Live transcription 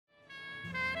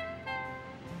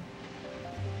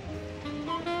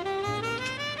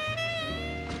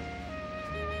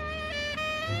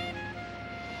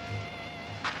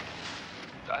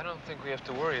think we have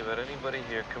to worry about anybody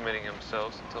here committing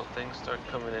themselves until things start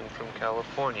coming in from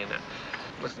California. Now,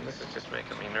 listen, this is just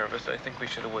making me nervous. I think we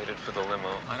should have waited for the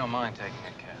limo. I don't mind taking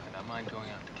a cab, and I mind going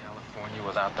out to California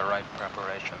without the right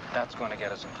preparation. That's going to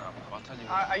get us in trouble. I'll tell you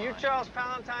what. Are you Charles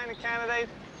Palantine, the candidate?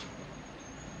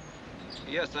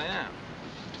 Yes, I am.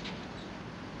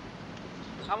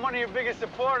 I'm one of your biggest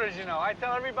supporters, you know. I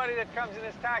tell everybody that comes in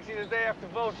this taxi that they have to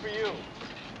vote for you.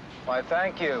 Why,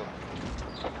 thank you.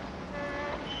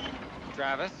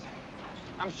 Travis?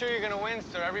 I'm sure you're gonna win,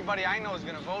 sir. Everybody I know is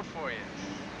gonna vote for you.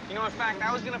 You know, in fact,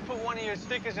 I was gonna put one of your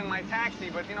stickers in my taxi,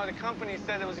 but, you know, the company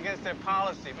said it was against their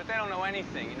policy. But they don't know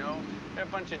anything, you know? They're a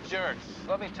bunch of jerks.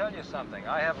 Let me tell you something.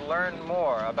 I have learned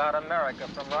more about America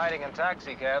from riding in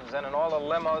taxi cabs than in all the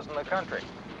limos in the country.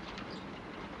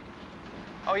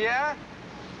 Oh, yeah?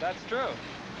 That's true.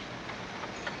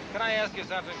 Can I ask you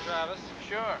something, Travis?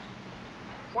 Sure.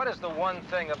 What is the one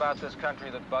thing about this country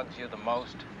that bugs you the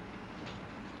most?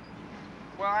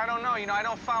 Well, I don't know. You know, I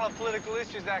don't follow political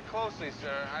issues that closely,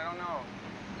 sir. I don't know.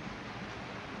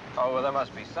 Oh, well, there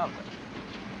must be something.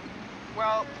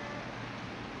 Well,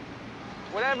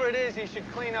 whatever it is, he should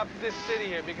clean up this city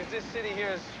here, because this city here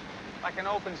is like an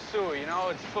open sewer, you know?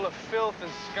 It's full of filth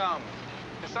and scum.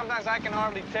 And sometimes I can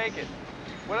hardly take it.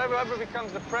 Whoever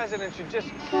becomes the president should just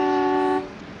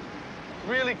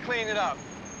really clean it up.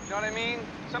 You know what I mean?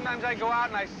 Sometimes I go out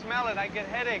and I smell it, I get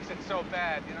headaches, it's so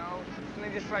bad, you know? And they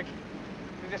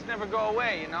just never go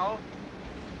away, you know?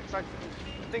 It's like,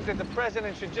 I think that the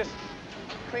president should just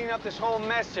clean up this whole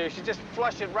mess here. He should just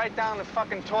flush it right down the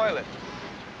fucking toilet.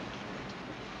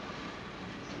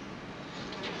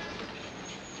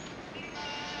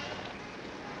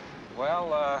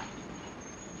 Well, I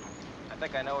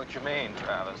think I know what you mean,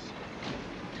 Travis.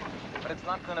 But it's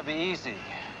not going to be easy.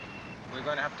 We're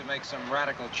going to have to make some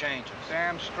radical changes.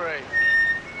 Damn straight.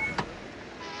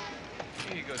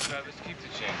 Here you go, Travis. Keep the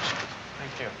change.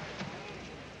 Thank you.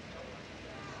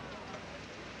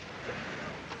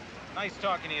 Nice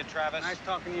talking to you, Travis. Nice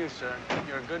talking to you, sir.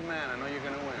 You're a good man. I know you're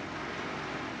going to win.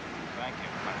 Thank you.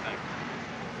 Thank you.